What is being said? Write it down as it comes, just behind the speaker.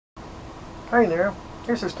Hi there,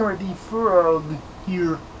 this is Kermit the Frog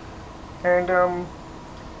here, and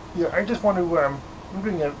yeah, I just want to I'm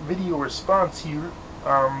doing a video response here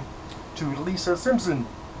to Lisa Simpson,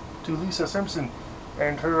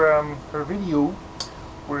 and her video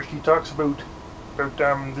where she talks about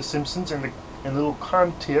the Simpsons and the little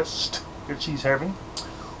contest that she's having,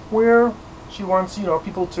 where she wants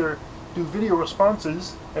people to do video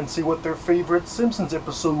responses and see what their favorite Simpsons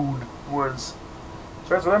episode was. So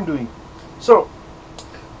that's what I'm doing. So,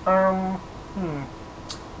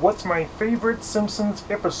 what's my favorite Simpsons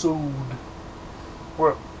episode?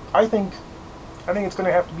 Well, I think it's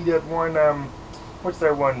gonna have to be that one. What's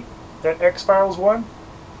that one? That X-Files one?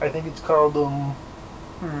 I think it's called the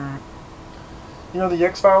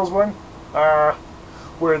X-Files one,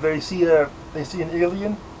 where they see an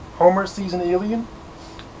alien. Homer sees an alien,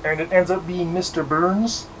 and it ends up being Mr.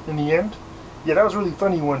 Burns in the end. Yeah, that was a really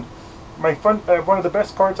funny one. One of the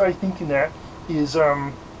best parts I think in that is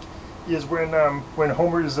when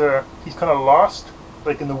Homer's he's kind of lost,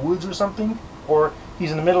 like in the woods or something, or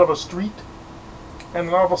he's in the middle of a street, and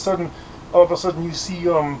then all of a sudden you see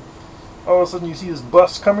this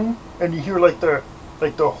bus coming, and you hear like the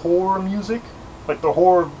horror music, like the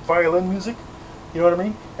horror violin music, you know what I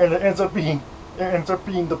mean? And it ends up being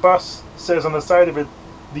the bus says on the side of it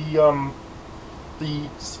the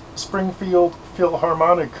Springfield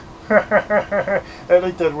Philharmonic. I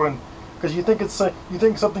like that one, because you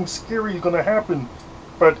think something scary is going to happen,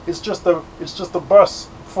 but it's just a bus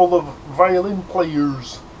full of violin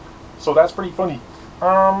players. So that's pretty funny.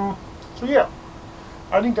 So yeah,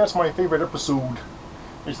 I think that's my favorite episode.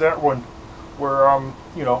 Is that one where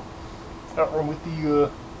that one with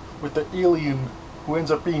the alien who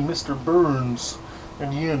ends up being Mr. Burns in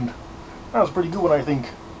the end. That was a pretty good one, I think.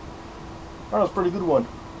 That was a pretty good one.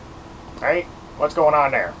 Hey, what's going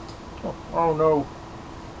on there? Oh no.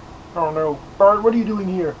 Oh no. Bart, what are you doing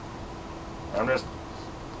here? I'm just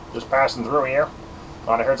passing through here.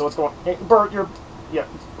 On I heard, so what's going on? Hey, Bart, just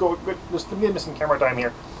give me some camera time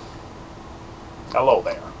here. Hello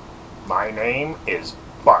there. My name is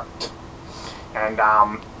Bart. And,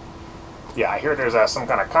 yeah, I hear there's some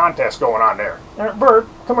kind of contest going on there. Bart,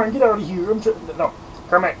 come on, get out of here. No,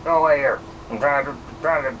 Kermit, go away here. I'm trying to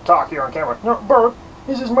talk here on camera. No, Bart,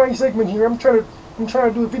 this is my segment here. I'm trying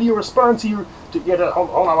to do a video response here.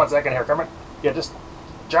 Hold on 1 second here, Kermit. Yeah, just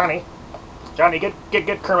Johnny, get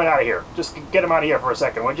Kermit out of here. Just get him out of here for a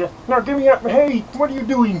second, would you? No, get me out. Hey, what are you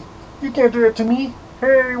doing? You can't do that to me.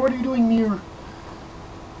 Hey, what are you doing here?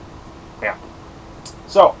 Yeah.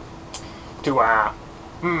 So, do a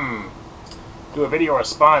video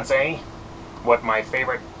response, eh? What my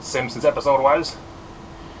favorite Simpsons episode was?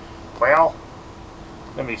 Well,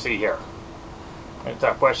 let me see here. That's a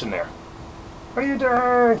tough question there. What are you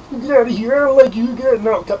doing? You get out of here. I don't like you.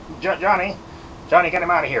 Johnny, get him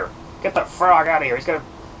out of here. Get the frog out of here. He's gotta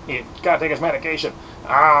take his medication.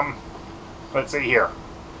 Let's see here.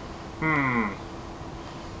 I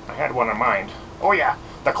had one in mind. Oh yeah,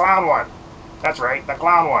 the clown one. That's right, the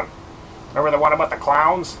clown one. Remember the one about the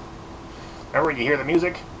clowns? Remember when you hear the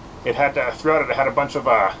music? It had throughout it had a bunch of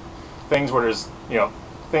things where there's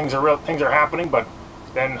things are happening, but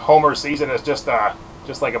then Homer sees it as just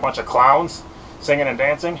like a bunch of clowns singing and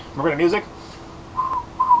dancing. Remember the music?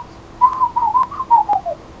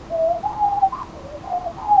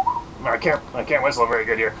 I can't whistle very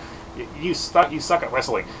good here. You suck at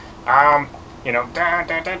whistling. And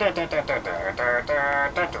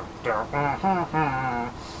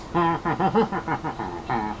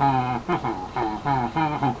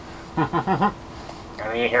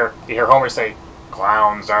you hear Homer say,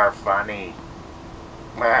 "Clowns are funny."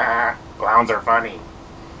 Clowns are funny.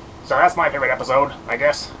 So that's my favorite episode, I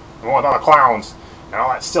guess. The one with all the clowns and all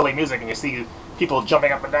that silly music, and you see people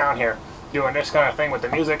jumping up and down here, doing this kind of thing with the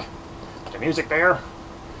music. The music there.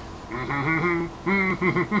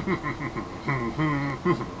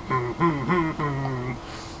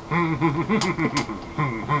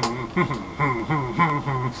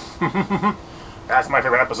 That's my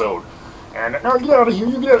favorite episode. And now get out of here.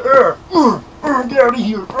 You get out of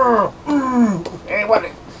here. Hey, what?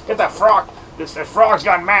 Get that frog. This frog's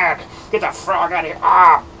gone mad. Get that frog out of here.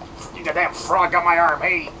 Ah! The damn frog got my arm.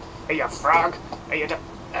 Hey, you frog. Hey, you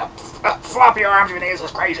flop your arms. Everything is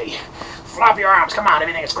crazy. Flop your arms. Come on,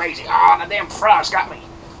 everything is crazy. Oh, the damn frog's got me.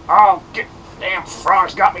 Oh, damn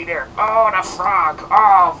frog's got me there. Oh, the frog.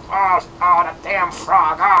 Oh, the damn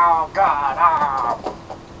frog. Oh, God. Oh.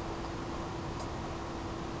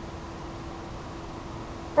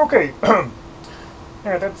 Okay.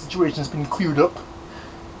 Yeah, that situation's been cleared up.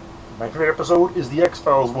 My favorite episode is the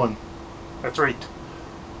X-Files one. That's right.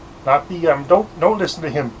 Not the don't listen to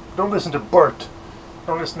him. Don't listen to Bart.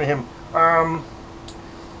 Don't listen to him.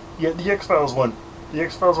 Yeah, the X-Files one. The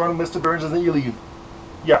X-Files one, Mr. Burns is an alien.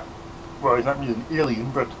 Yeah. Well, he's not really an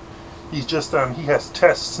alien, but he's just he has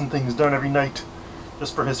tests and things done every night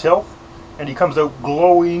just for his health, and he comes out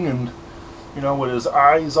glowing and, you know, with his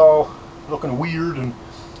eyes all looking weird, and,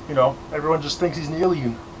 you know, everyone just thinks he's an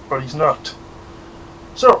alien, but he's not.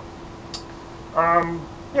 So,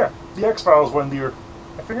 yeah, the X-Files one there.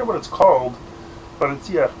 I forget what it's called, but it's,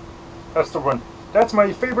 yeah, that's the one. That's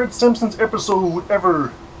my favorite Simpsons episode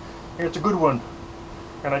ever, and it's a good one.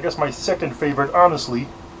 And I guess my second favorite, honestly,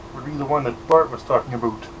 would be the one that Bart was talking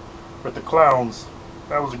about, with the clowns.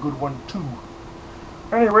 That was a good one too.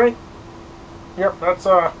 Anyway, yep, that's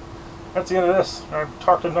the end of this. I've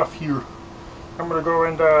talked enough here. I'm gonna go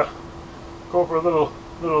and go for a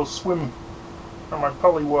little swim on my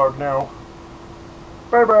pollywog now.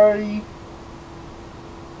 Bye bye.